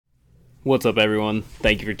What's up, everyone?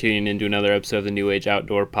 Thank you for tuning in to another episode of the New Age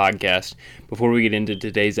Outdoor Podcast. Before we get into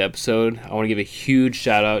today's episode, I want to give a huge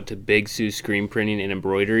shout out to Big Sue Screen Printing and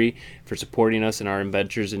Embroidery for supporting us in our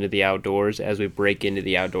adventures into the outdoors as we break into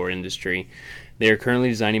the outdoor industry. They are currently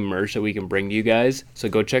designing merch that we can bring to you guys, so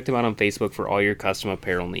go check them out on Facebook for all your custom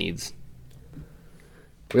apparel needs.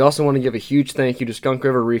 We also want to give a huge thank you to Skunk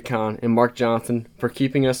River Recon and Mark Johnson for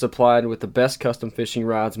keeping us supplied with the best custom fishing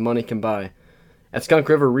rods money can buy. At Skunk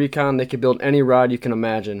River Recon, they can build any rod you can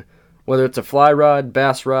imagine. Whether it's a fly rod,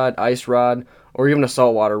 bass rod, ice rod, or even a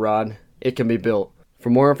saltwater rod, it can be built. For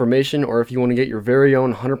more information, or if you want to get your very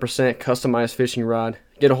own 100% customized fishing rod,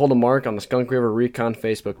 get a hold of Mark on the Skunk River Recon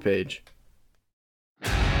Facebook page.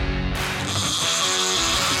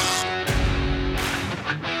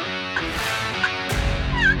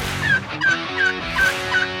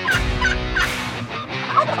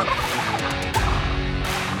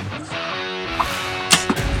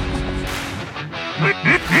 Get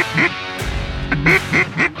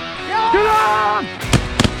on!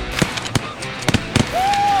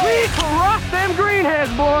 We crushed them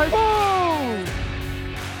greenheads, boys! Boom!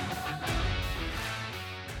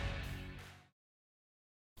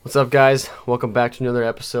 What's up, guys? Welcome back to another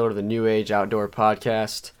episode of the New Age Outdoor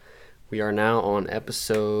Podcast. We are now on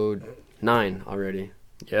episode 9 already.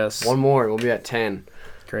 Yes. One more, we'll be at 10.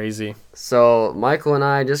 Crazy. So, Michael and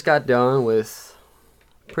I just got done with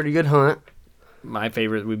a pretty good hunt. My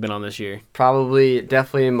favorite we've been on this year.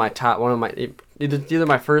 Definitely in my top, one of my, either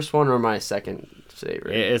my first one or my second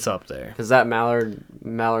favorite. It's up there. Because that mallards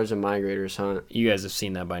and migrators hunt. You guys have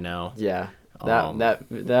seen that by now. Yeah. That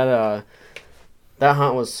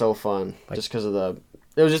hunt was so fun. Just because it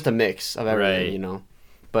was just a mix of everything, Right. you know.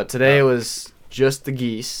 But today it was just the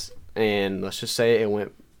geese, and let's just say it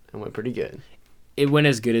went pretty good. It went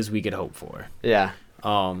as good as we could hope for. Yeah.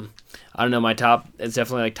 I don't know, it's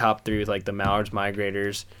definitely like top 3 with like the mallards,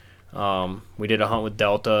 migrators. We did a hunt with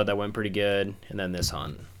Delta that went pretty good, and then this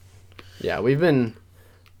hunt. Yeah, we've had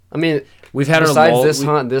besides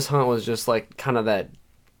this hunt was just like kind of the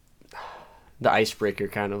icebreaker,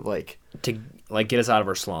 kind of like to like get us out of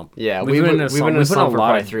our slump. Yeah, we've been in a slump for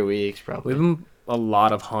probably 3 weeks, probably. We've been a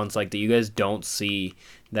lot of hunts like that you guys don't see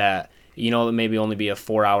that. You know, maybe only be a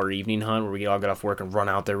 4-hour evening hunt where we all get off work and run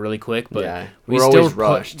out there really quick. But yeah, we're always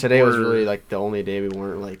rushed. Today was really like the only day we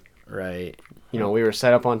weren't like right. You know, we were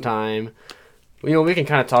set up on time. You know, we can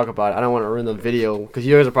kind of talk about it. I don't want to ruin the video because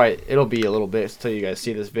you guys it'll be a little bit until you guys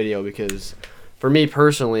see this video, because for me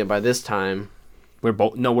personally, by this time we're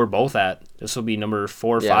both at this will be number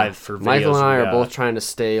 4 or 5 for videos. Michael and I are both trying to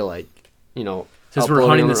stay like, you know, since we're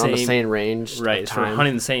hunting on the same range, right? So we're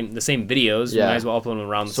hunting the same videos. Yeah. We might as well upload them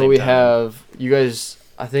around the so same we time. have you guys.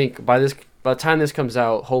 I think by the time this comes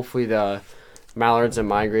out, hopefully the mallards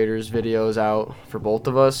and migrators videos out for both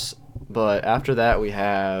of us. But after that, we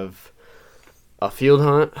have a field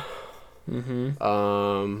hunt.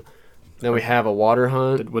 Mm-hmm. Then we have a water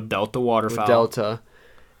hunt with Delta waterfowl. With Delta,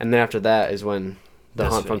 and then after that is when the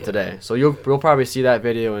hunt from today. So you'll probably see that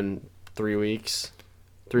video in 3 weeks.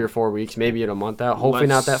 3 or 4 weeks, maybe in a month out. Hopefully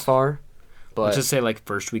not that far. But let's just say like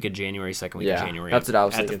first week of January, second week of January. That's what I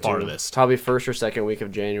was thinking at the farthest. Probably first or second week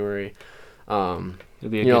of January. It'll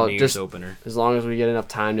be a good New Year's opener. As long as we get enough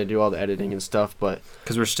time to do all the editing and stuff, but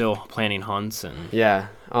because we're still planning hunts and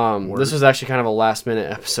this was actually kind of a last minute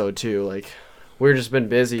episode too. Like we've just been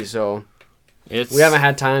busy, so we haven't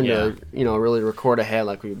had time to really record ahead.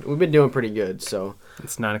 Like we've been doing pretty good. So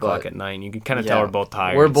it's 9 o'clock at night. You can kind of tell we're both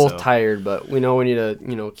tired. We're both tired, but we know we need to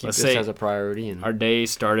keep this as a priority. And our day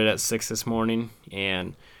started at 6 this morning,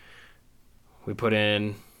 and we put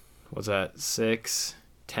in 6,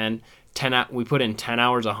 10. We put in 10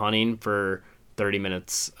 hours of hunting for 30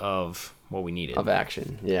 minutes of what we needed of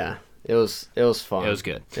action. Yeah. It was fun. It was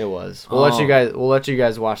good. It was. We'll let you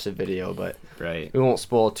guys watch the video, but right. We won't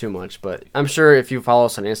spoil too much. But I'm sure if you follow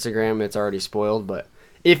us on Instagram, it's already spoiled. But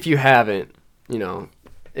if you haven't,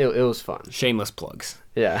 it was fun. Shameless plugs.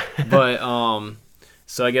 Yeah. But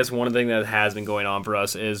so I guess one thing that has been going on for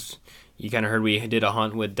us is you kind of heard we did a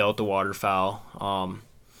hunt with Delta waterfowl.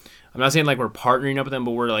 I'm not saying like we're partnering up with them,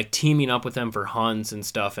 but we're like teaming up with them for hunts and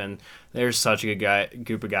stuff. And there's such a good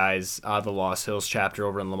group of guys out of the Lost Hills chapter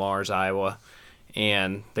over in Lamar's, Iowa.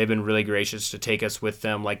 And they've been really gracious to take us with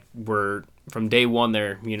them. Like we're from day one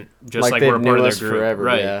there, just like we're a part of their group. Forever,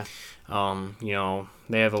 right. Yeah.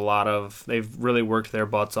 They have they've really worked their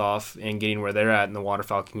butts off in getting where they're at in the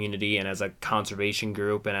waterfowl community and as a conservation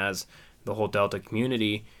group and as the whole Delta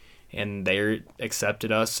community. And they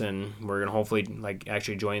accepted us, and we're going to hopefully like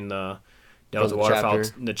actually join the Delta Waterfowl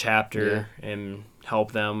chapter and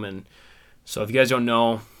help them. And so if you guys don't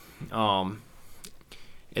know,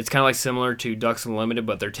 it's kind of like similar to Ducks Unlimited,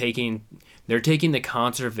 but they're taking the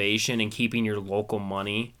conservation and keeping your local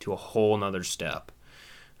money to a whole nother step.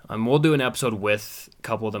 We'll do an episode with a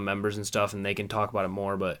couple of the members and stuff, and they can talk about it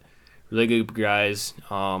more. But really good guys.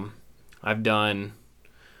 I've done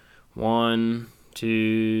 1,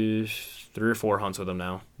 2, 3 or 4 hunts with them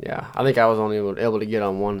now. Yeah, I think I was only able to get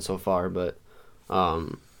on one so far, but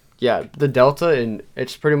yeah, the Delta, and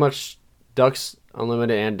it's pretty much Ducks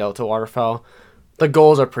Unlimited and Delta Waterfowl. The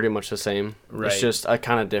goals are pretty much the same. Right. It's just a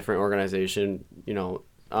kind of different organization, you know.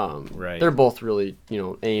 Right. They're both really, you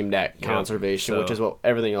know, aimed at conservation, so, which is what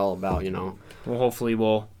everything all about, you know. Well, hopefully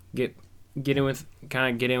we'll get in with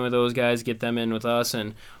those guys, get them in with us,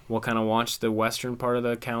 and we'll kind of watch the western part of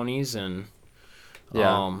the counties, and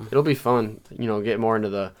it'll be fun, you know, get more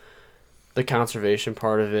into the conservation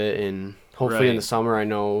part of it, and hopefully in the summer, I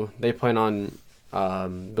know they plan on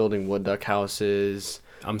building wood duck houses.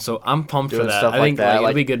 I'm pumped for that. Stuff I think that.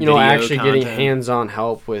 it'll be good. You know, video actually content. getting hands-on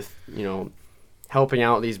help with, you know, helping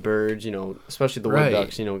out these birds, you know, especially the wood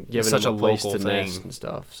ducks, you know, giving such them a place local to thing. nest and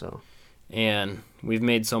stuff. So, and we've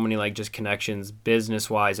made so many like just connections,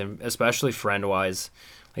 business-wise and especially friend-wise.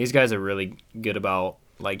 These guys are really good about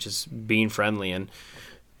like just being friendly, and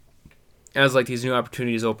as like these new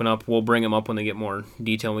opportunities open up, we'll bring them up when they get more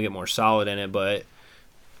detail and we get more solid in it. But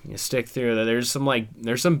you stick through that. There's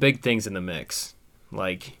some big things in the mix,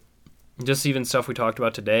 like just even stuff we talked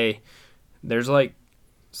about today. There's like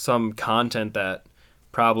some content that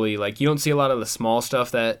probably like you don't see a lot of the small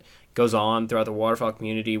stuff that goes on throughout the waterfowl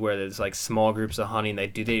community where there's like small groups of hunting. They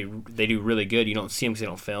do really good. You don't see them because they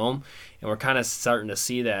don't film, and we're kind of starting to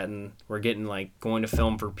see that, and we're getting like going to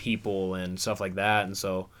film for people and stuff like that. And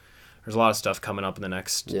so there's a lot of stuff coming up in the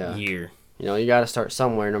next year. You know, you got to start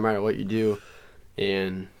somewhere no matter what you do,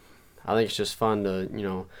 and I think it's just fun to, you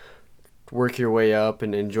know, work your way up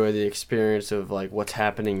and enjoy the experience of like what's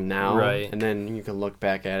happening now, right? And then you can look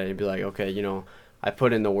back at it and be like, okay, you know, I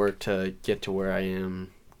put in the work to get to where I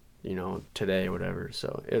am, you know, today or whatever.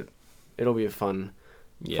 So it'll be a fun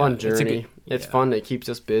journey. It's fun. It keeps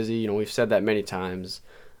us busy. You know, we've said that many times.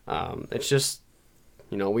 It's just,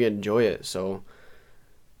 you know, we enjoy it. So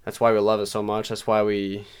that's why we love it so much. That's why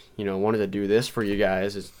we, you know, wanted to do this for you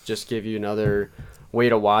guys, is just give you another way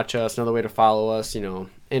to watch us, another way to follow us, you know,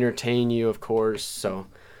 entertain you, of course. So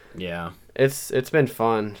yeah, it's been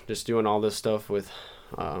fun just doing all this stuff with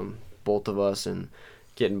both of us and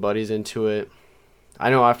getting buddies into it. I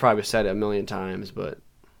know I've probably said it a million times, but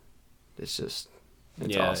it's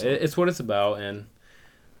awesome. It's what it's about.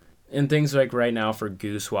 And things like right now for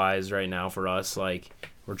Goose wise, right now for us, like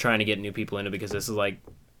we're trying to get new people into, because this is like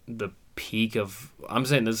the peak of, I'm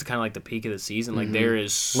saying this is kind of like the peak of the season. Like there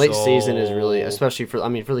is late season is really, especially for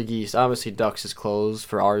the geese. Obviously Ducks is closed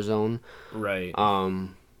for our zone, right?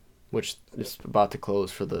 Which is about to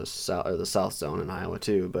close for the south zone in Iowa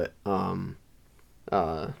too. But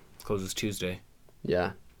closes Tuesday.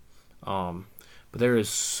 Yeah. But there is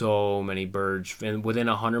so many birds, and within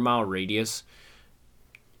a 100-mile radius,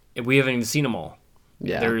 we haven't even seen them all.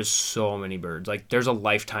 Yeah. There is so many birds. Like there's a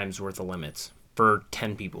lifetime's worth of limits for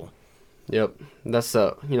 10 people. Yep. That's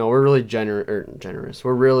you know, we're really generous.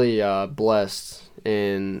 We're really blessed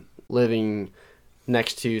in living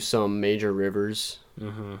next to some major rivers.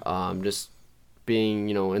 Mm-hmm. Just being,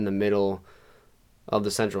 you know, in the middle of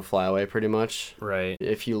the Central Flyway pretty much. Right.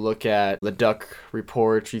 If you look at the duck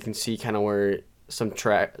reports, you can see kind of where some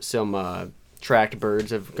tracked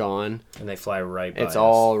birds have gone. And they fly right by It's us.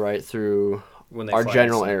 all right through When they our fly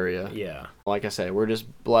general us. area. Yeah. Like I said, we're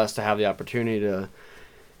just blessed to have the opportunity to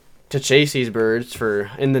chase these birds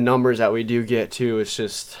in the numbers that we do get too. It's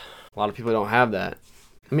just a lot of people don't have that.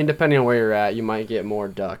 I mean, depending on where you're at, you might get more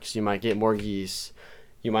ducks, you might get more geese,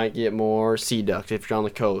 you might get more sea ducks if you're on the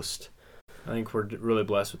coast. I think we're really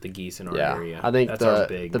blessed with the geese in our area. I think that's our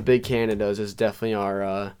big. The big Canadas is definitely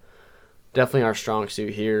our strong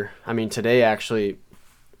suit here. I mean, today actually,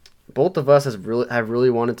 both of us have really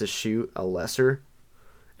wanted to shoot a lesser,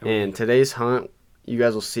 and today's hunt, you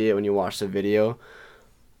guys will see it when you watch the video.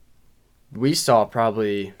 We saw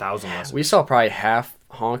probably 1,000 lessers. We saw probably half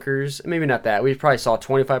honkers, maybe not that. We probably saw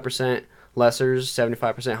 25% lessers,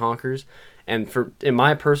 75% honkers. And in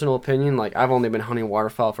my personal opinion, like I've only been hunting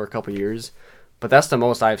waterfowl for a couple years, but that's the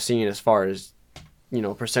most I've seen as far as, you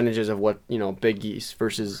know, percentages of what, you know, big geese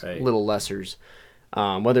versus little lessers.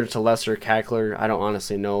 Whether it's a lesser cackler, I don't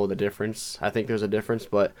honestly know the difference. I think there's a difference,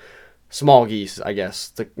 but small geese, I guess,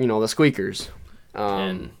 the squeakers.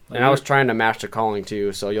 And I was trying to match the calling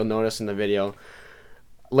too, so you'll notice in the video.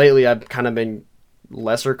 Lately, I've kind of been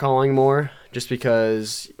lesser calling more, just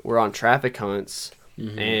because we're on traffic hunts,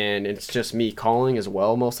 and it's just me calling as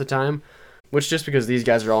well most of the time. Which just because these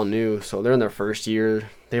guys are all new, so they're in their first year.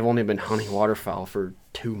 They've only been hunting waterfowl for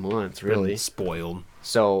 2 months, really. Been spoiled.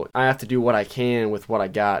 So I have to do what I can with what I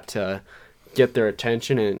got to get their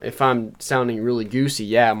attention. And if I'm sounding really goosey,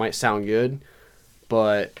 yeah, it might sound good,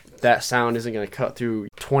 but that sound isn't going to cut through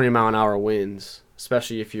 20-mile-an-hour winds,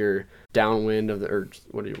 especially if you're downwind of the, or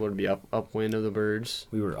what would it be, upwind of the birds.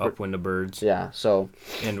 We were upwind of birds. Yeah, so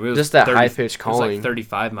and it was just that high-pitched calling. It was like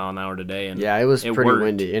 35 mile an hour today. And yeah, it was pretty worked.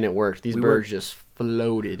 windy, and it worked. These birds just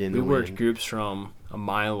floated in the wind. We worked groups from a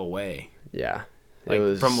mile away. Yeah. Like it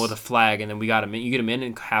was from with a flag, and then we got them in. You get them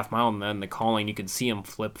in half mile, and then the calling, you could see them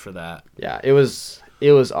flip for that. Yeah, it was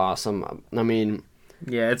awesome. I mean,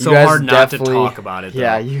 yeah, it's so hard not to talk about it.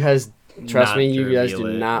 Yeah, you guys, trust me, you guys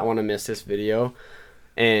do not want to miss this video.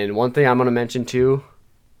 And one thing I'm going to mention too,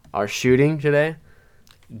 our shooting today.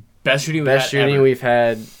 Best shooting we've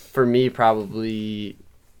had, for me, probably,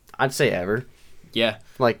 I'd say ever. Yeah.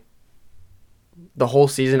 Like, the whole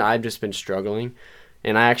season, I've just been struggling.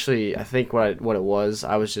 And I think what it was,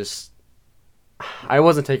 I wasn't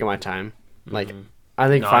taking my time. Like, I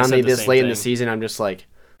think finally this late in the season, I'm just like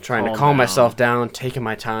trying to calm myself down, taking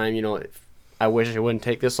my time. You know, I wish it wouldn't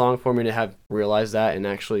take this long for me to have realized that and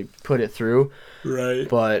actually put it through. Right.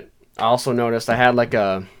 But I also noticed I had like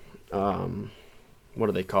a, what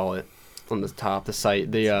do they call it on the top, the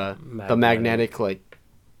sight, the magnetic, like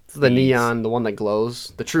the neon, the one that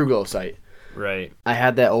glows, the True Glow sight. Right. I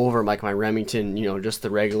had that over like my Remington, just the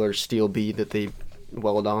regular steel bead that they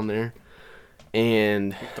weld on there.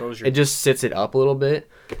 And it just sits it up a little bit.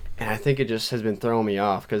 And I think it just has been throwing me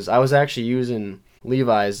off because I was actually using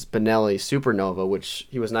Levi's Benelli Supernova, which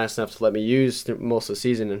he was nice enough to let me use through most of the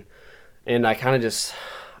season. And I kind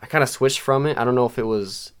of switched from it. I don't know if it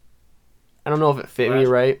fit me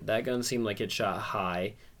right. That gun seemed like it shot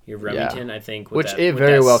high. Your Remington, I think. Which it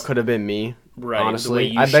very well could have been me. Right.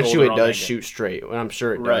 Honestly, I bet you it does shoot straight, and I'm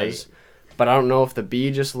sure it does. But I don't know if the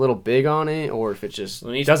bead just a little big on it, or if it just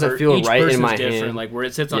doesn't feel right in my hand. Like where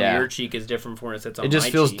it sits on your cheek is different from where it sits on my cheek. It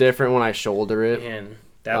just feels different when I shoulder it. And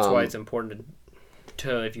that's why it's important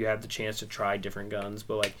to, if you have the chance to try different guns.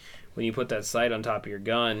 But like when you put that sight on top of your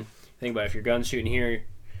gun, think about it, if your gun's shooting here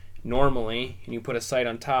normally, and you put a sight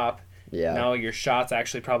on top, now your shot's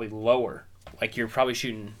actually probably lower. Like you were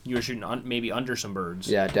shooting maybe under some birds.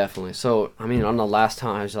 Yeah, definitely. So I mean, on the last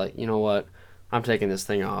time, I was like, you know what, I'm taking this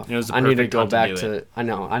thing off. I need to go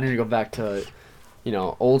back to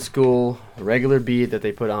old school regular bead that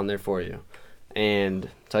they put on there for you. And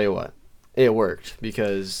tell you what, it worked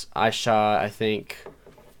because I shot, I think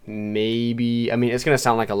maybe, I mean, it's gonna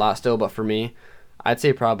sound like a lot still, but for me, I'd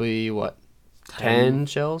say probably 10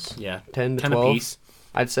 shells. Yeah, 10 to 10 12. apiece.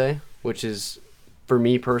 I'd say, which is, for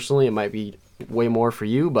me personally, it might be way more for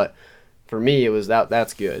you, but for me it was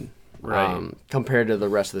that's good, right? Compared to the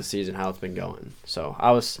rest of the season, how it's been going. So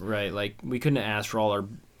I was right. Like we couldn't ask for all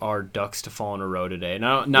our ducks to fall in a row today.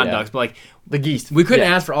 Not ducks, but like the geese. We couldn't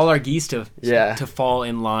ask for all our geese to fall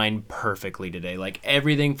in line perfectly today. Like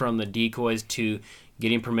everything from the decoys to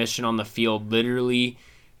getting permission on the field, literally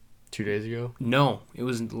 2 days ago. No,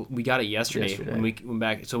 we got it yesterday. When we went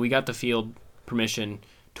back. So we got the field permission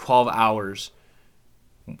 12 hours.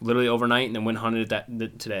 Literally overnight, and then went hunted that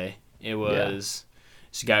today. It was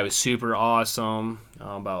this guy was super awesome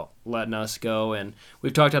about letting us go, and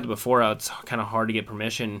we've talked about it before. How it's kind of hard to get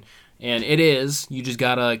permission, and it is. You just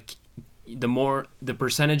gotta. The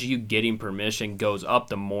percentage you getting permission goes up,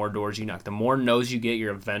 the more doors you knock. The more no's you get,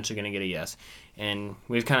 you're eventually gonna get a yes. And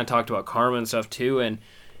we've kind of talked about karma and stuff too, and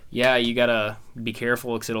yeah, you gotta be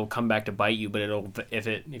careful because it'll come back to bite you. But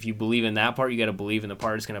if you believe in that part, you gotta believe in the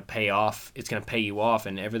part it's gonna pay off. It's gonna pay you off,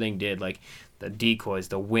 and everything did. Like the decoys,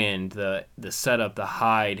 the wind, the setup, the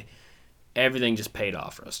hide, everything just paid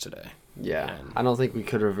off for us today. Yeah, I don't think we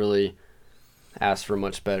could have really asked for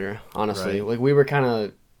much better, honestly. Right. Like we were kind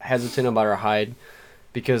of hesitant about our hide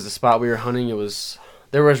because the spot we were hunting,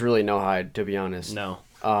 there was really no hide, to be honest. No.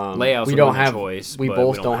 Layouts we don't have choice, we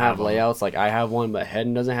both don't have layouts. Like I have one, but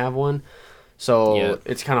Hedden doesn't have one, so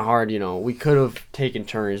it's kind of hard. We could have taken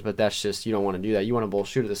turns, but that's just, you don't want to do that. You want to both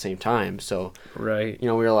shoot at the same time. So right, we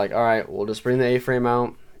were like, all right, we'll just bring the A-frame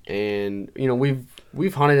out, and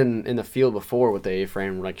we've hunted in the field before with the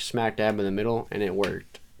A-frame, like smack dab in the middle, and it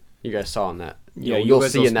worked. You guys saw in that. You'll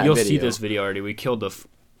see in that video. You'll see this video already. We killed the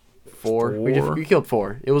four. We killed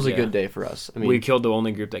 4. It was a good day for us. I mean, we killed the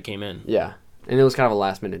only group that came in. Yeah. And it was kind of a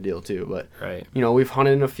last-minute deal, too. But, we've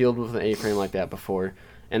hunted in a field with an A-frame like that before,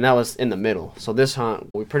 and that was in the middle. So this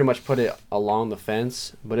hunt, we pretty much put it along the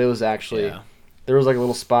fence, but it was actually, there was like a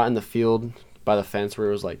little spot in the field by the fence where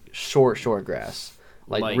it was like short grass.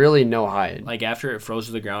 Like really no hide. Like after it froze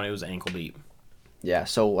to the ground, it was ankle deep. Yeah,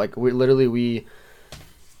 so like we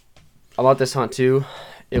about this hunt too,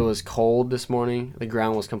 it was cold this morning. The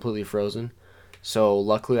ground was completely frozen. So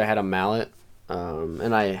luckily I had a mallet,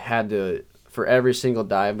 and I had to, for every single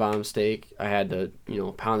dive bomb stake, I had to,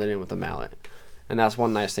 pound it in with a mallet. And that's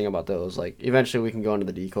one nice thing about those. Like eventually we can go into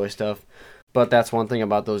the decoy stuff, but that's one thing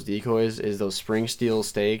about those decoys is those spring steel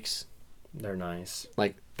stakes. They're nice.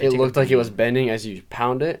 Like They it take looked a like it was beating. bending as you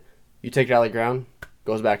pound it. You take it out of the ground,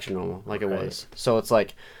 goes back to normal like it Right. was. So it's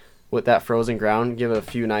like with that frozen ground, give it a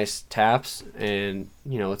few nice taps, and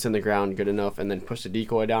it's in the ground good enough, and then push the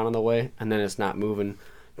decoy down on the way, and then it's not moving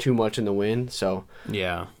too much in the wind. So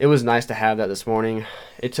Yeah. it was nice to have that this morning.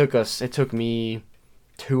 It took me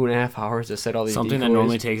 2.5 hours to set all these Something decoys. that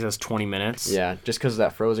normally takes us 20 minutes. Yeah, just because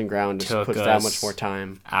that frozen ground just Took puts that us much more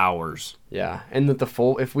time. Hours. Yeah, and that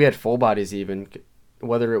if we had full bodies even,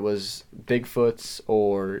 whether it was Bigfoots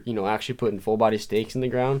or actually putting full body stakes in the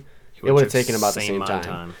ground, it would have taken about the same amount of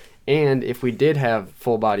time. And if we did have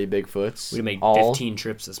full body Bigfoots, We made 15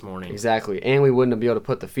 trips this morning. Exactly, and we wouldn't be able to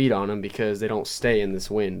put the feet on them because they don't stay in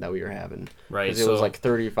this wind that we were having. Right. Because it was like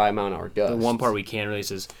 35-mile-an-hour gusts. The one part we can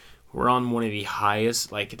release is we're on one of the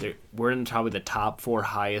highest, we're in probably the top 4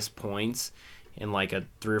 highest points in like a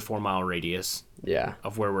 3 or 4 mile radius Yeah,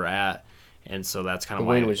 of where we're at. And so that's kind the of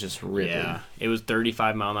wind was just ripping. Yeah, it was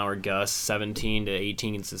 35-mile-an-hour gusts, 17 to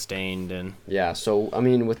 18 sustained, and Yeah, so I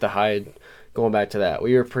mean, with the hide, going back to that,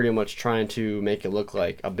 we were pretty much trying to make it look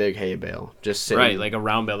like a big hay bale, just sitting. right, like a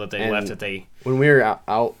round bale that they And left that they. When we were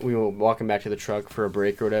out, we were walking back to the truck for a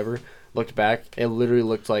break or whatever. Looked back, it literally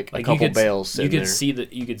looked like a couple bales sitting You could there.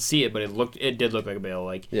 you could see it, but it did look like a bale.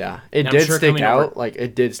 Like Yeah, it And I'm did sure stick coming out. over- Like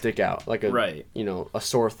it did stick out, like a Right. a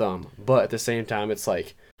sore thumb. But at the same time, it's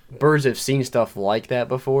like birds have seen stuff like that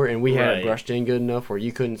before, and we had Right. it brushed in good enough where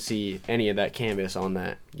you couldn't see any of that canvas on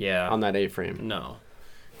that yeah, A-frame. no,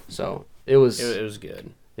 So it was it was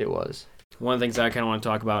good. it was. One of the things I kind of want to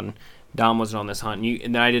talk about, and Dom wasn't on this hunt,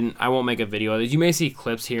 and I won't make a video of it. You may see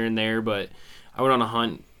clips here and there, but I went on a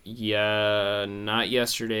hunt. Yeah, not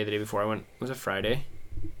yesterday. The day before I went, was it Friday?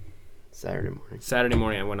 Saturday morning. Saturday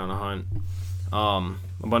morning I went on a hunt.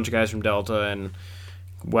 A bunch of guys from Delta and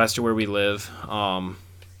west of where we live.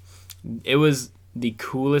 It was the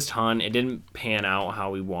coolest hunt. It didn't pan out how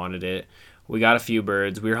we wanted it. We got a few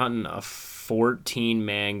birds. We were hunting a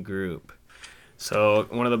 14-man group. So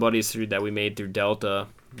one of the buddies that we made through Delta,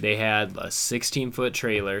 they had a 16-foot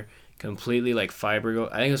trailer, completely like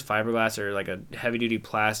fiberglass. I think it was fiberglass or like a heavy-duty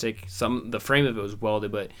plastic. The frame of it was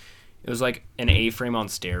welded, but it was like an A-frame on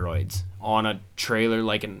steroids on a trailer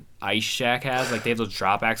like an ice shack has. Like they have those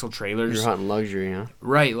drop axle trailers. You're hunting luxury, huh?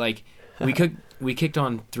 Right, like we kicked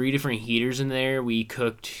on 3 different heaters in there. We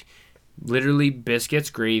cooked literally biscuits,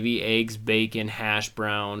 gravy, eggs, bacon, hash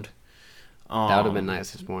browned. That would have been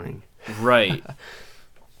nice this morning. Right.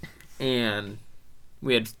 And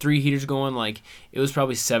we had 3 heaters going. Like it was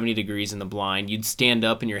probably 70 degrees in the blind. You'd stand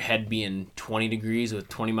up and your head be in 20 degrees with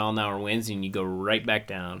 20-mile-an-hour winds, and you go right back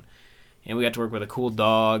down. And we got to work with a cool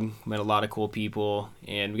dog, met a lot of cool people,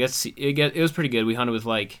 and we got to see, it was pretty good. We hunted with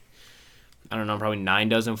like, I don't know, probably 9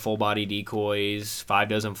 dozen full body decoys, 5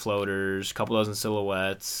 dozen floaters, a couple dozen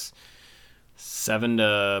silhouettes, 7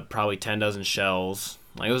 to probably 10 dozen shells.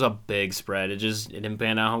 Like it was a big spread. It didn't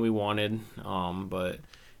pan out how we wanted, but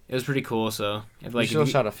it was pretty cool. So You still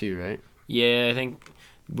shot a few, right? yeah, I think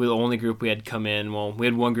we're the only group we had come in. Well, we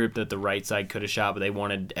had one group that the right side could have shot, but they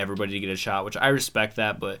wanted everybody to get a shot, which I respect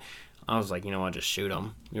that. But I was like, you know what, just shoot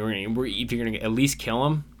them. If you're gonna at least kill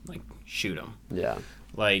them, like shoot them. Yeah.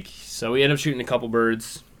 Like so, we ended up shooting a couple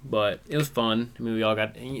birds, but it was fun. I mean,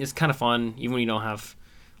 it's kind of fun, even when you don't have,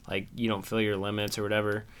 like, you don't fill your limits or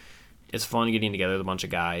whatever. It's fun getting together with a bunch of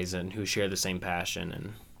guys and who share the same passion,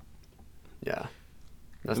 and Yeah.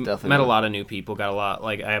 That's definitely met a lot of new people. Got a lot,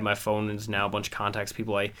 like I have my phone is now a bunch of contacts.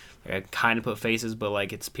 People I kind of put faces, but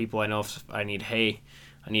like it's people I know. If I need, hey,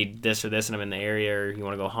 I need this or this, and I'm in the area, or you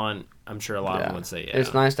want to go hunt, I'm sure a lot of them would say, yeah.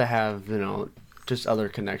 It's nice to have, just other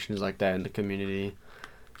connections like that in the community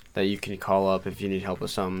that you can call up if you need help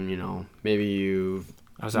with something, maybe you've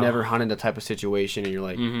never hunted that type of situation and you're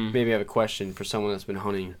like, maybe you have a question for someone that's been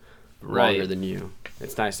hunting longer than you.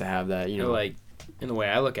 It's nice to have that, Like, and the way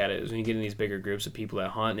I look at it is when you get in these bigger groups of people that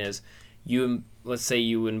hunt is let's say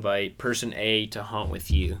you invite person A to hunt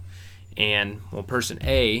with you. And, well, person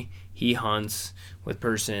A, he hunts with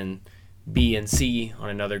person B and C on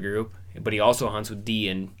another group, but he also hunts with D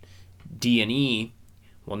and E.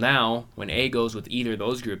 Well, now, when A goes with either of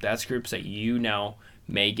those groups, that's groups that you now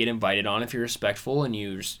may get invited on if you're respectful and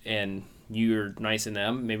you're nice in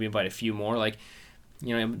them. Maybe invite a few more. Like,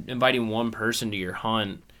 inviting one person to your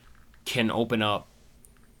hunt can open up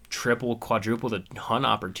triple, quadruple the hunt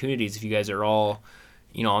opportunities if you guys are all,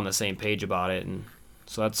 on the same page about it. And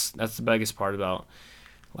so that's the biggest part about,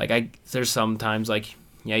 like, there's sometimes, like,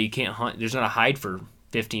 yeah, you can't hunt. There's not a hide for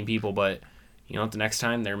 15 people, but, the next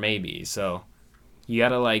time there may be. So you got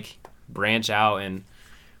to, like, branch out and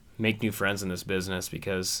make new friends in this business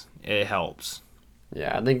because it helps.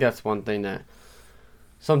 Yeah, I think that's one thing that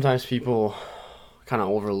sometimes people kind of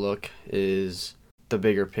overlook is the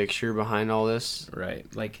bigger picture behind all this. Right.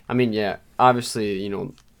 Like, I mean, yeah, obviously,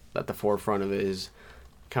 at the forefront of it is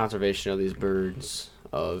conservation of these birds,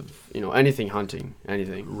 of, anything hunting,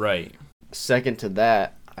 anything. Right. Second to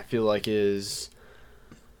that, I feel like is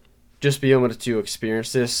just being able to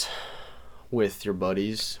experience this with your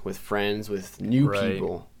buddies, with friends, with new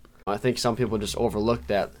people. I think some people just overlook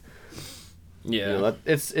that. Yeah.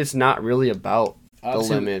 It's not really about the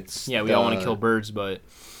limits. Yeah, we all want to kill birds, but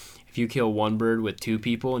if you kill one bird with 2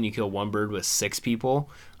 people and you kill one bird with 6 people,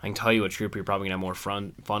 I can tell you what troop you're probably going to have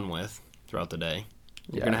more fun with throughout the day.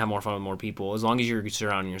 You're going to have more fun with more people as long as you're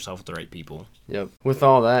surrounding yourself with the right people. Yep. With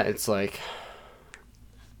all that, it's like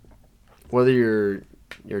whether you're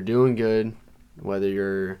doing good, whether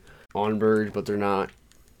you're on birds but they're not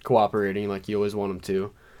cooperating like you always want them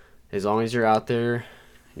to, as long as you're out there,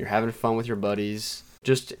 you're having fun with your buddies,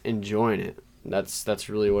 just enjoying it. That's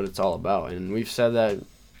really what it's all about. And we've said that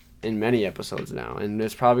in many episodes now, and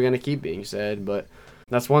it's probably going to keep being said, but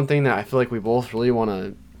that's one thing that I feel like we both really want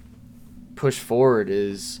to push forward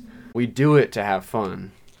is we do it to have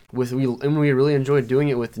fun. We really enjoy doing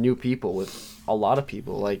it with new people, with a lot of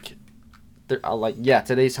people.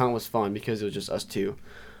 Today's hunt was fun because it was just us 2.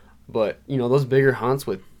 But, those bigger hunts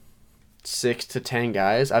with 6 to 10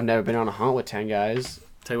 guys, I've never been on a hunt with 10 guys.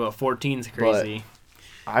 Tell you what, 14's crazy.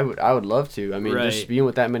 I would love to. I mean, just being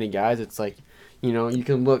with that many guys, it's like, you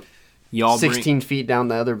can look 16 feet down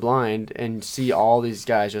the other blind and see all these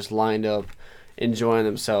guys just lined up, enjoying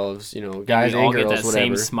themselves. Guys and girls, get that whatever.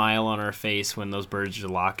 Same smile on our face when those birds are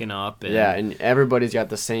locking up. And everybody's got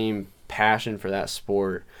the same passion for that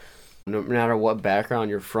sport. No matter what background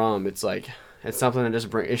you're from, it's like it's something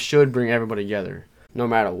that it should bring everybody together, no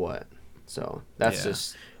matter what. So that's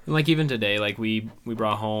just. And like even today, like we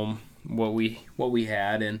brought home what we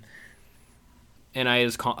had, and I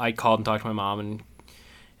called and talked to my mom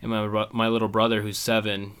and my little brother who's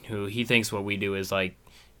 7, who he thinks what we do is like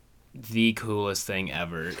the coolest thing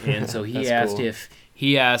ever, and so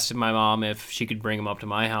he asked my mom if she could bring him up to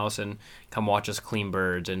my house and come watch us clean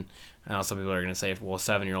birds. And I know some people are gonna say, well,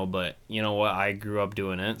 7-year-old, but you know what? I grew up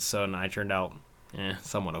doing it, so and I turned out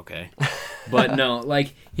somewhat okay. But no,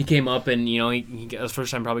 like he came up and he it was the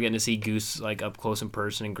first time probably getting to see Goose like up close in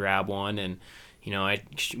person and grab one, and I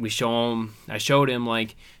showed him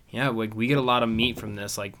like we get a lot of meat from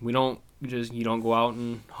this. Like you don't go out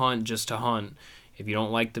and hunt just to hunt. If you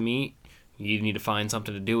don't like the meat, you need to find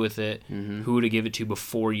something to do with it, who to give it to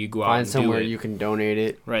before you go out and do it. Find somewhere you can donate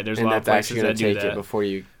it. Right, there's a lot of places that do that. It before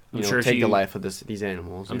you take the life of these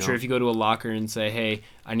animals. I'm sure if you go to a locker and say, hey,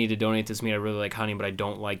 I need to donate this meat, I really like hunting, but I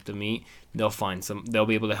don't like the meat, they'll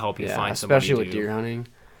be able to help you find somebody to do. Especially with deer hunting.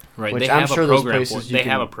 Right, they have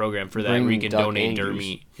a program for that where you can donate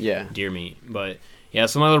deer meat. But yeah,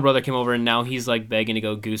 so my little brother came over and now he's like begging to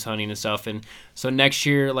go goose hunting and stuff. And so next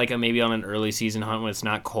year, like maybe on an early season hunt when it's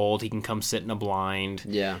not cold, he can come sit in a blind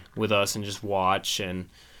with us and just watch. And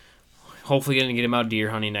hopefully going to get him out deer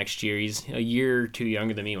hunting next year. He's a year or 2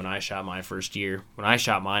 younger than me when I shot my first year. When I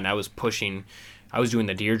shot mine, I was doing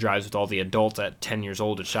the deer drives with all the adults at 10 years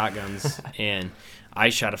old with shotguns. And I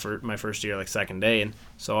shot my first deer like second day. And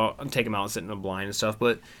so I'll take him out and sit in a blind and stuff.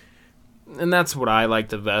 And that's what I like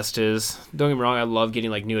the best is, don't get me wrong, I love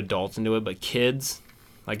getting like new adults into it, but kids,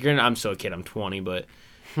 like I'm still a kid, I'm 20, but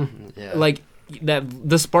like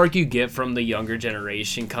the spark you get from the younger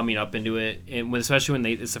generation coming up into it, and especially when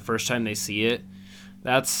it's the first time they see it,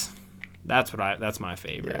 that's my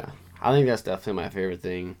favorite. Yeah, I think that's definitely my favorite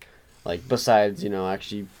thing. Like besides,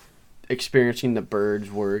 actually experiencing the birds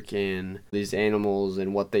work and these animals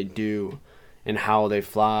and what they do and how they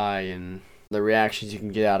fly and the reactions you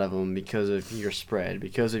can get out of them because of your spread,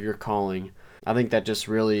 because of your calling. I think that just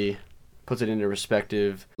really puts it into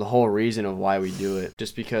perspective, the whole reason of why we do it,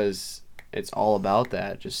 just because it's all about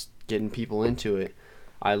that, just getting people into it.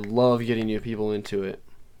 I love getting new people into it.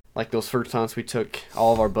 Like those first hunts we took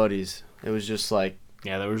all of our buddies. It was just like...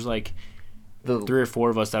 Yeah, there was like 3 or 4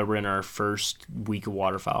 of us that were in our first week of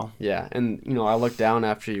waterfowl. Yeah, and I looked down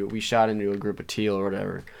after we shot into a group of teal or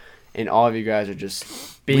whatever, and all of you guys are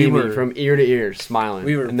just beaming from ear to ear, smiling.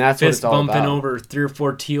 We were and that's what it's all bumping about. over 3 or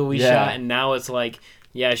 4 teal we shot, and now it's like,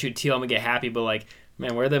 I shoot teal, I'm going to get happy, but like,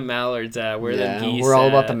 man, where are the mallards at? Where are the geese we're all at?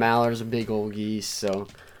 about the mallards, the big old geese, so...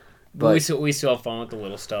 But we still have fun with the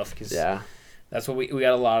little stuff because that's what we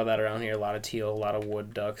got a lot of that around here. A lot of teal, a lot of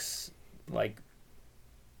wood ducks, like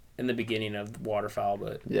in the beginning of waterfowl.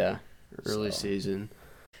 But early season.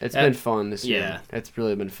 It's been fun this year. Yeah, it's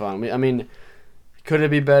really been fun. I mean, could it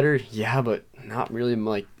be better? Yeah, but not really.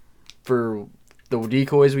 Like for the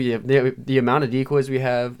decoys we have, the amount of decoys we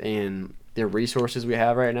have, and the resources we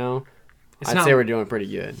have right now. I'd say we're doing pretty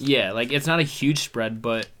good. Yeah, like it's not a huge spread,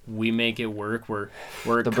 but we make it work. We're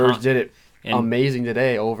the birds did it amazing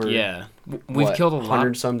today over. Yeah, we've killed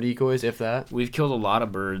 100 some decoys, if that. We've killed a lot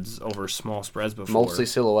of birds over small spreads before. Mostly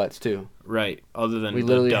silhouettes too. Right. Other than we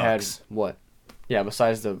literally ducks. had what? Yeah,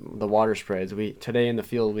 besides the water spreads, today in the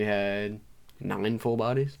field we had 9 full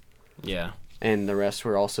bodies. Yeah. And the rest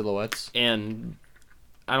were all silhouettes. And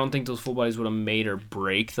I don't think those full bodies would have made or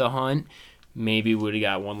break the hunt. Maybe we would have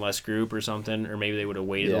got one less group or something, or maybe they would have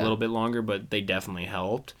waited a little bit longer, but they definitely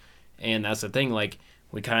helped. And that's the thing, like,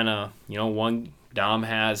 we kind of, one Dom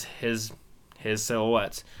has his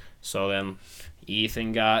silhouettes. So then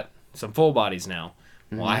Ethan got some full bodies now.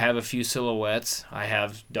 Mm-hmm. Well, I have a few silhouettes. I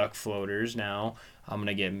have duck floaters now. I'm going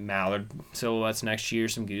to get mallard silhouettes next year,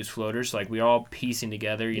 some goose floaters. Like, we're all piecing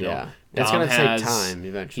together, you know. It's going to take time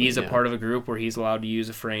eventually. He's a part of a group where he's allowed to use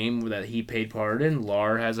a frame that he paid part in.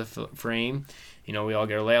 Lar has a frame. We all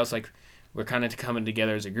get our layouts. Like, we're kind of coming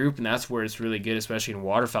together as a group, and that's where it's really good, especially in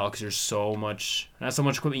waterfowl, because there's so much, not so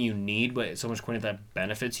much equipment you need, but so much equipment that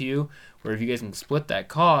benefits you, where if you guys can split that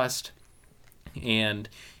cost, and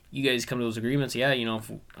you guys come to those agreements, if I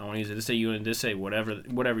want to use it this day, you want this day,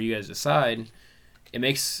 whatever you guys decide, it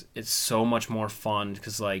makes it so much more fun,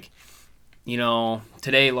 because, like,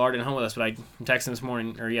 today Lar didn't hunt with us, but I texted him this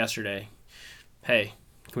morning, or yesterday, hey,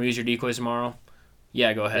 can we use your decoys tomorrow?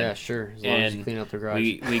 Yeah, go ahead. Yeah, sure. As long as you clean up the garage.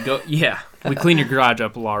 We go. Yeah, we clean your garage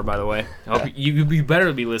up, Lar. By the way, I hope you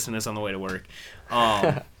better be listening to this on the way to work.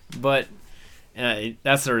 But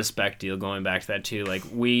that's the respect deal. Going back to that too,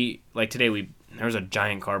 today there was a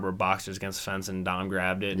giant cardboard box just against the fence, and Dom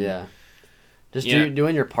grabbed it. Yeah. Just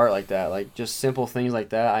doing your part like that, like just simple things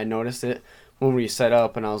like that. I noticed it when we set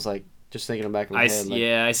up, and I was like, just thinking back in my head.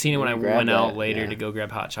 I seen it when I went out later to go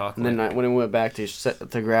grab hot chocolate. And then when I went back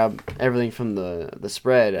to grab everything from the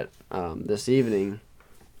spread at this evening,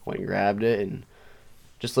 went and grabbed it, and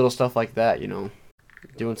just little stuff like that,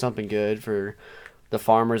 doing something good for the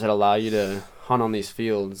farmers that allow you to hunt on these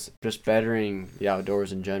fields, just bettering the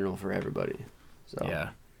outdoors in general for everybody. So yeah,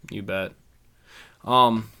 you bet.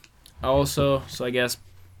 I guess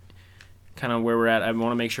kind of where we're at, I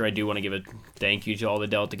want to make sure I do want to give a thank you to all the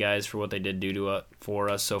Delta guys for what they did do for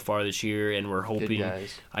us so far this year, and we're hoping.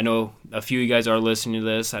 I know a few of you guys are listening to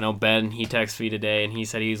this. I know Ben, he texted me today, and he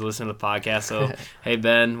said he was listening to the podcast. So, hey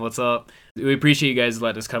Ben, what's up? We appreciate you guys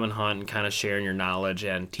letting us come and hunt and kind of sharing your knowledge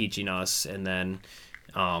and teaching us, and then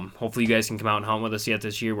hopefully you guys can come out and hunt with us yet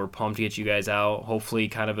this year. We're pumped to get you guys out. Hopefully,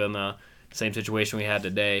 kind of in the same situation we had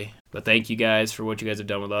today. But thank you guys for what you guys have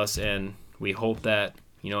done with us, and we hope that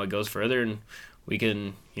it goes further and we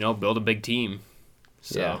can, build a big team.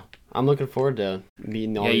 So yeah, I'm looking forward to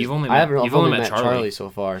meeting all. Yeah, these. I've only met Charlie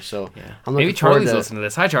so far, so yeah. Maybe Charlie's listening to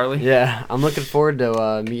this. Hi, Charlie. Yeah, I'm looking forward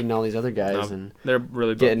to meeting all these other guys and they're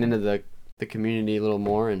really getting into the community a little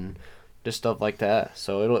more and just stuff like that.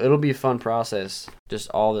 So it'll be a fun process. Just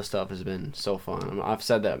all this stuff has been so fun. I've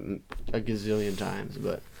said that a gazillion times,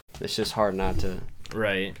 but it's just hard not to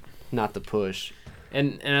push.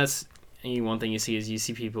 And that's one thing you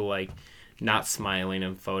see people like not smiling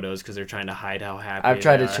in photos because they're trying to hide how happy I've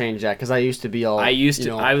tried to change that because I used to be all. I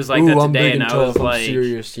was like that today, and I was like,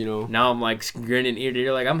 serious, Now I'm like grinning ear to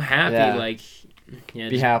ear, like I'm happy,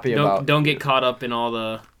 be happy about. Don't get caught up in all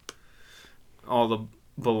the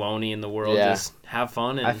baloney in the world. Yeah. Just have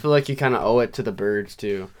fun. And, I feel like you kind of owe it to the birds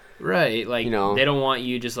too. Right, like they don't want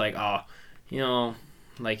you just like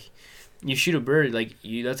like. You shoot a bird,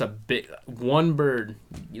 that's a big one bird.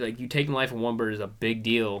 Like you taking the life of one bird is a big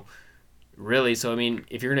deal, really. So I mean,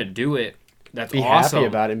 if you're gonna do it, that's be awesome. Happy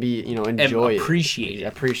about it. Enjoy and appreciate it.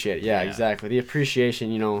 Appreciate it. Yeah, exactly. The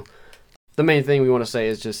appreciation. The main thing we want to say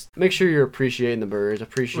is just make sure you're appreciating the birds.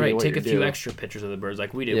 Appreciate what take you're a few doing. extra pictures of the birds,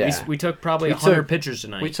 like we did. Yeah. We took probably 100 pictures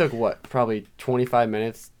tonight. We took probably 25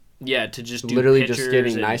 minutes. Yeah, to just do literally pictures just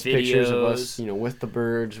getting nice videos. Pictures of us, with the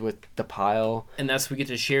birds, with the pile. And that's what we get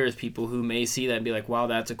to share with people who may see that and be like, wow,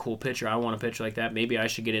 that's a cool picture. I want a picture like that. Maybe I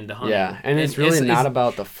should get into hunting. Yeah, and it's really not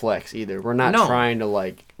about the flex either. We're not trying to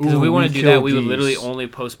because we want to do that, we would literally only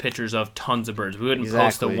post pictures of tons of birds. We wouldn't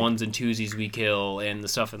post the ones and twosies we kill and the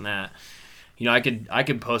stuff in that. I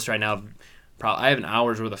could post right now. I have an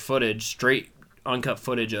hour's worth of footage, straight uncut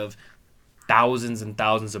footage of thousands and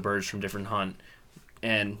thousands of birds from different hunt.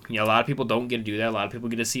 And a lot of people don't get to do that. A lot of people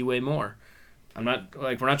get to see way more. We're not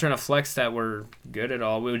trying to flex that we're good at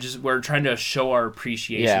all. We're trying to show our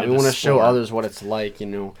appreciation. Yeah, of we want to the show sport. others what it's like.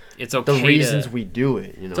 It's okay. The reasons we do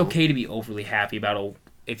it. It's okay to be overly happy about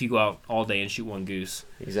if you go out all day and shoot one goose.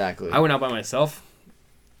 Exactly. I went out by myself.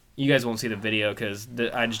 You guys won't see the video because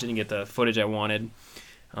I just didn't get the footage I wanted.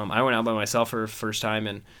 I went out by myself for the first time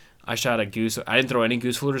and I shot a goose. I didn't throw any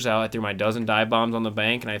goose floaters out. I threw my dozen dive bombs on the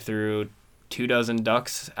bank and I threw 2 dozen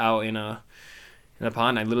ducks out in a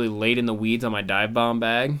pond. I literally laid in the weeds on my dive bomb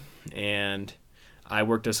bag, and I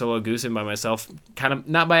worked a solo goose in by myself, kind of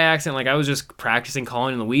not by accident. Like I was just practicing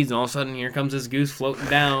calling in the weeds, and all of a sudden here comes this goose floating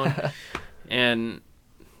down, and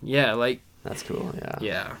yeah, like that's cool. Yeah.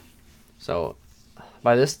 Yeah. So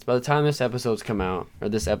by the time this episode comes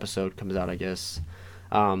out, I guess,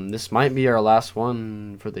 this might be our last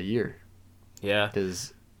one for the year. Yeah.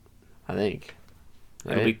 Because I think.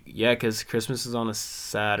 Right? Because Christmas is on a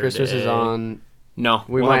Saturday. Christmas is on. No,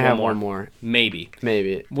 we might have one more. Maybe.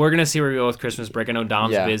 We're gonna see where we go with Christmas break. I know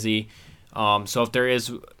Dom's busy. So if there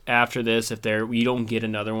is after this, you don't get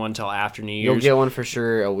another one till after New Year's. You'll get one for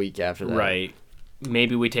sure a week after that. Right.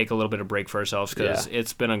 Maybe we take a little bit of break for ourselves because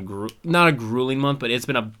it's been not a grueling month, but it's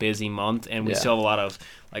been a busy month, and we still have a lot of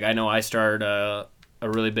I know I started a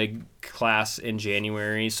really big class in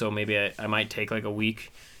January, so maybe I might take like a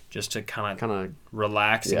week just to kind of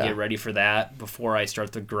relax and get ready for that before I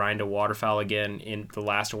start the grind of waterfowl again in the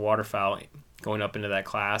last of waterfowl, going up into that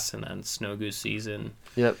class and then snow goose season.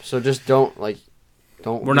 Yep. So just don't we're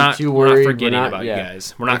be not too worried. We're not forgetting about you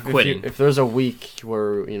guys. We're not quitting. If there's a week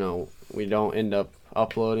where we don't end up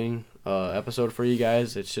uploading episode for you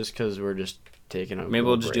guys, it's just because we're just taking a maybe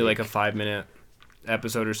we'll just do like a 5-minute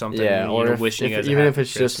episode or something. Yeah, or wishing you guys even if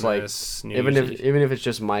it's Christmas, just like even if it's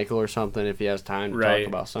just Michael or something, if he has time to talk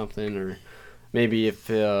about something, or maybe if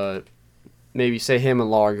maybe say him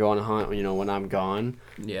and Laura go on a hunt, when I'm gone,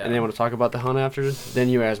 and they want to talk about the hunt after, then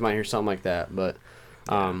you guys might hear something like that. But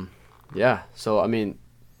yeah. So I mean,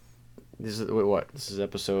 this is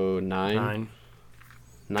episode 9.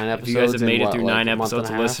 9 episodes. If you guys have made it through 9 episodes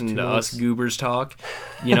to listen to us goobers talk,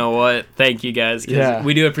 you know what? Thank you guys. Cause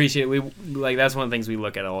we do appreciate it. That's one of the things we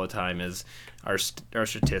look at all the time is our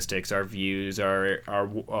statistics, our views,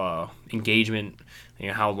 our engagement,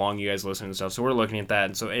 how long you guys listen and stuff. So we're looking at that.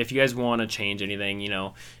 And so if you guys want to change anything,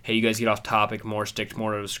 hey, you guys get off topic more, stick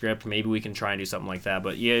more to the script, maybe we can try and do something like that.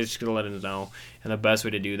 But yeah, just gonna let us know. And the best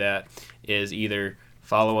way to do that is either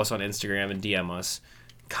follow us on Instagram and DM us.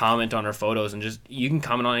 Comment on our photos, and you can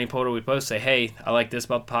comment on any photo we post. Say, hey, I like this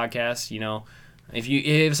about the podcast. If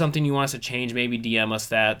you have something you want us to change, maybe DM us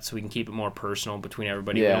that so we can keep it more personal between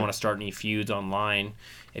everybody. We don't want to start any feuds online.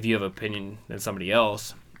 If you have an opinion than somebody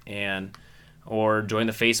else, or join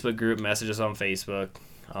the Facebook group, message us on Facebook.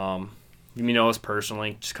 You know us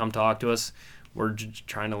personally, just come talk to us. We're just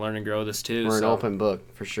trying to learn and grow this too. We're an open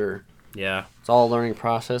book for sure. Yeah. It's all a learning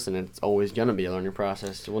process, and it's always going to be a learning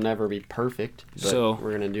process. It will never be perfect, but we're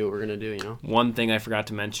going to do what we're going to do, One thing I forgot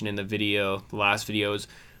to mention in the last video is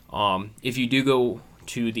if you do go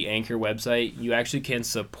to the Anchor website, you actually can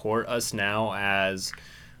support us now as,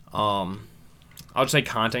 I'll just say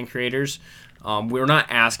content creators. We're not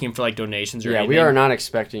asking for donations or anything. We are not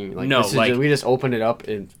expecting. We just opened it up,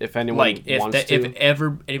 and if anyone wants to. If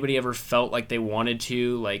anybody ever felt like they wanted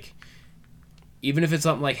to, even if it's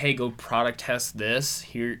something like, hey, go product test this,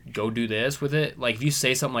 here, go do this with it. If you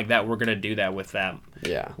say something like that, we're going to do that with them.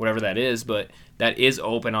 Yeah. Whatever that is, but that is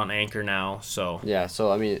open on Anchor now, so. Yeah,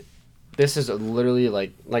 so, I mean, this is literally,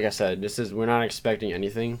 like I said, we're not expecting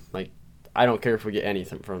anything. I don't care if we get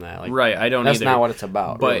anything from that. Right, I don't that's either. That's not what it's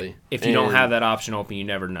about, but really. If you don't have that option open, you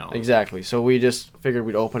never know. Exactly. So we just figured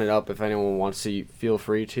we'd open it up. If anyone wants to, feel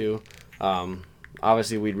free to.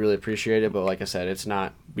 Obviously, we'd really appreciate it, but like I said, it's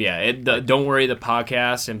not. Yeah, don't worry. The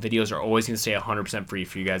podcast and videos are always going to stay 100% free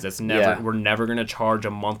for you guys. We're never going to charge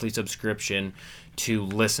a monthly subscription to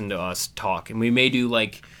listen to us talk. And we may do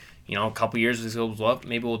a couple years this goes up.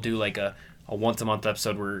 Maybe we'll do a once a month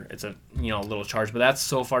episode where it's a little charge. But that's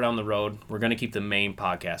so far down the road. We're going to keep the main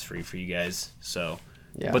podcast free for you guys. So,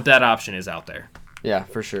 but that option is out there. Yeah,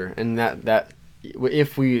 for sure. And that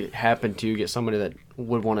if we happen to get somebody that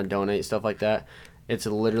would want to donate stuff like that, it's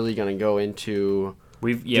literally going to go into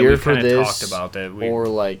we've kind of talked about that.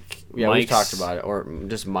 We've talked about it, or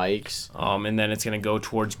just mics. And then it's going to go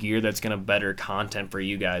towards gear that's going to better content for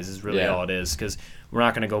you guys is really all it is, because we're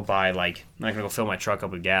not going to go buy I'm not going to go fill my truck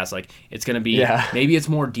up with gas. It's going to be maybe it's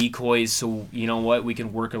more decoys, so you know what, we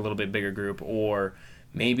can work a little bit bigger group, or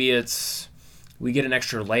maybe it's we get an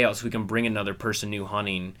extra layout so we can bring another person new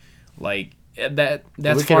hunting.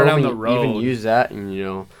 That's far down the road. Even use that,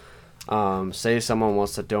 and Say someone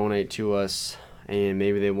wants to donate to us and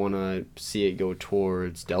maybe they want to see it go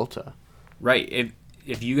towards Delta. Right.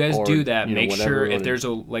 If you guys do that, make sure if there's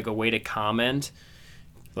a way to comment,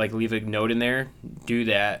 like leave a note in there, do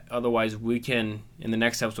that. Otherwise, we can, in the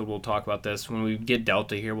next episode, we'll talk about this. When we get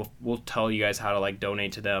Delta here, we'll tell you guys how to like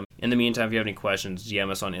donate to them. In the meantime, if you have any questions, DM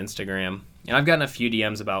us on Instagram. And I've gotten a few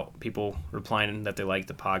DMs about people replying that they like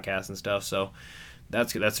the podcast and stuff. So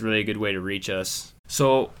that's really a good way to reach us.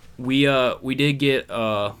 So we did get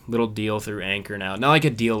a little deal through Anchor now. Not like a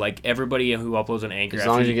deal, like everybody who uploads on Anchor. As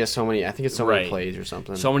long as you get so many, I think it's so many Right. plays or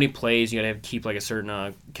something. So many plays, you gotta keep like a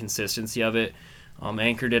certain consistency of it.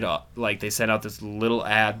 Anchor did they sent out this little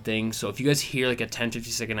ad thing. So if you guys hear like a 10-15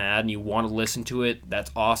 second ad and you want to listen to it,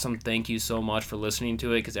 that's awesome. Thank you so much for listening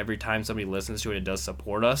to it, because every time somebody listens to it, it does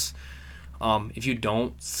support us. If you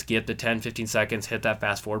don't skip the 10-15 seconds, hit that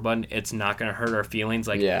fast forward button, it's not gonna hurt our feelings.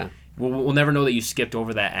 Like, yeah. We'll never know that you skipped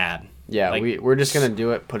over that ad. Yeah, like, we're just gonna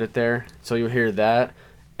do it, put it there, so you'll hear that,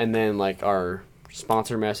 and then like our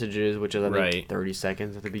sponsor messages, which is I think 30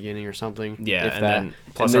 seconds at the beginning or something. Yeah, if and that. then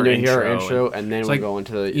plus and then our you'll hear our intro, intro, and then we'll go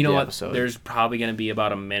into the episode. What? There's probably gonna be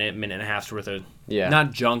about a minute and a half's worth of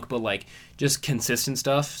not junk, but like just consistent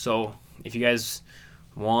stuff. So if you guys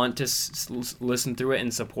want to listen through it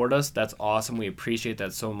and support us, that's awesome. We appreciate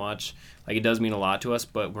that so much. Like, it does mean a lot to us,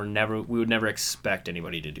 but we would never expect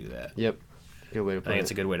anybody to do that. Yep. Good way to put it. I think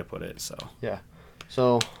it's a good way to put it. So yeah.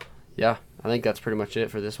 So yeah, I think that's pretty much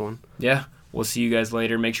it for this one. Yeah. We'll see you guys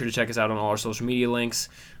later. Make sure to check us out on all our social media links.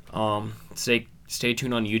 Stay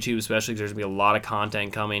tuned on YouTube, especially because there's going to be a lot of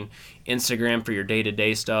content coming. Instagram for your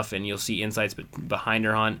day-to-day stuff, and you'll see insights behind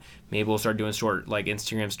our hunt. Maybe we'll start doing short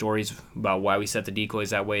Instagram stories about why we set the decoys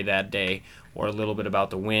that way that day, or a little bit about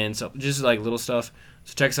the wind. So just like little stuff.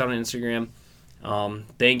 So check us out on Instagram.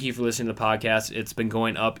 Thank you for listening to the podcast. It's been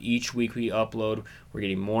going up each week we upload. We're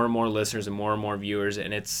getting more and more listeners and more viewers,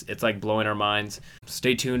 and it's like blowing our minds.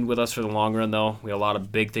 Stay tuned with us for the long run, though. We have a lot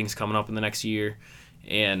of big things coming up in the next year,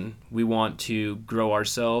 and we want to grow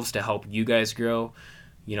ourselves to help you guys grow.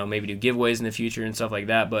 Maybe do giveaways in the future and stuff like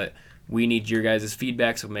that, but we need your guys'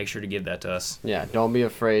 feedback, so make sure to give that to us. Yeah, don't be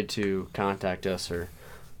afraid to contact us or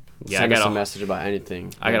send us a message about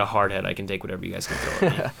anything. I got a hard head. I can take whatever you guys can throw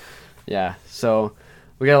at me. Yeah, so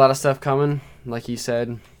we got a lot of stuff coming. Like he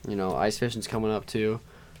said, ice fishing's coming up too.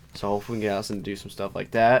 So hopefully we can get out and do some stuff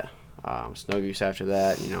like that. Snow goose after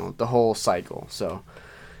that, the whole cycle. So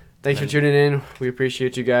thanks for tuning in. We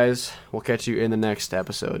appreciate you guys. We'll catch you in the next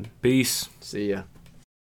episode. Peace. See ya.